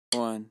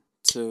1,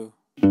 2.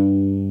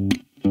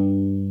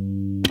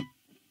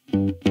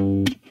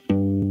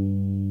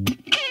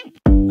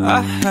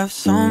 I have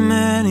so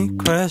many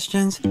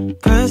questions,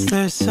 'cause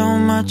there's so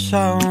much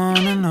I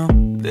wanna know.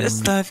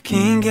 This life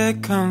can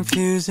get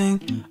confusing,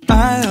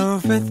 I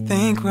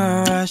overthink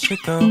where I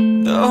should go.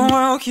 The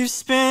world keeps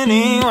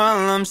spinning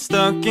while I'm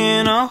stuck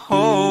in a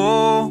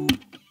hole.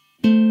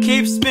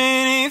 Keeps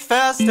spinning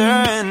faster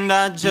and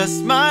I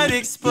just might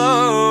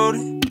explode.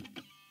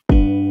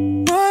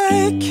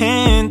 Why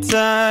can't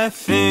I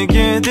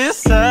figure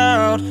this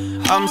out?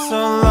 I'm so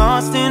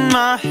lost in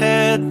my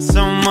head,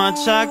 so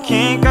much I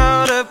can't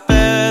go to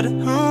bed.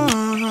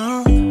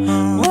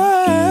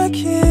 Why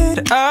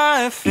can't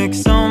I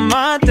fix all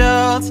my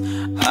doubts?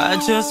 I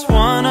just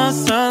want a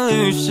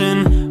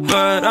solution,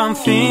 but I'm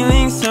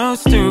feeling so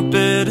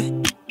stupid.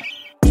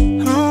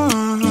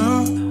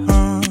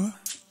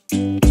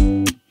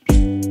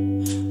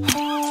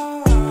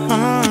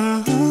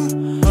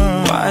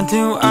 Why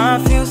do I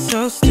feel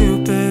so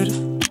stupid?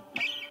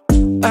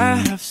 I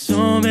have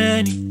so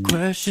many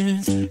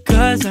questions,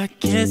 'cause I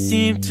can't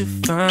seem to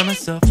find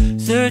myself.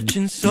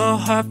 Searching so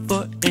hard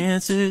for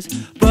answers,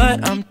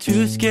 but I'm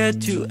too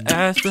scared to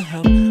ask for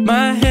help.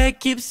 My head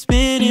keeps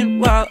spinning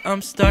while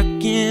I'm stuck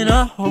in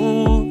a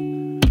hole.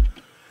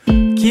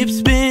 Keeps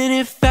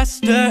spinning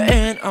faster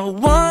and I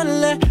wanna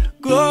let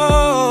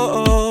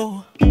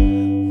go.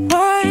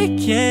 Why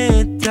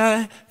can't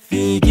I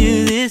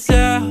figure this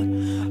out?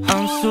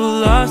 I'm so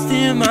lost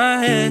in my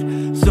head,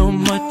 so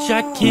much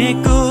I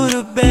can't go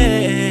to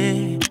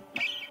bed.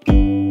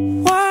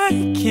 Why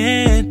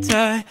can't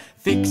I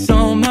fix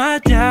all my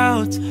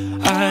doubts?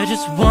 I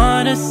just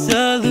want a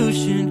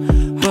solution,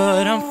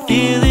 but I'm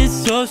feeling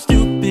so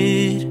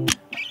stupid.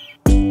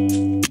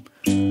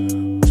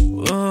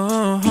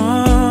 Whoa.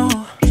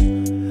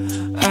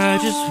 I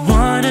just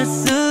want a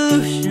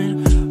solution,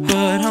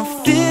 but I'm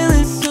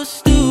feeling so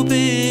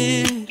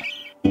stupid.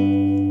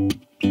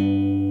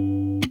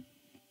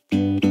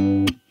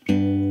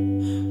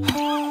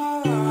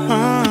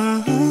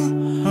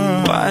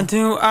 Why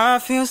do I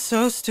feel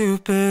so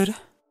stupid?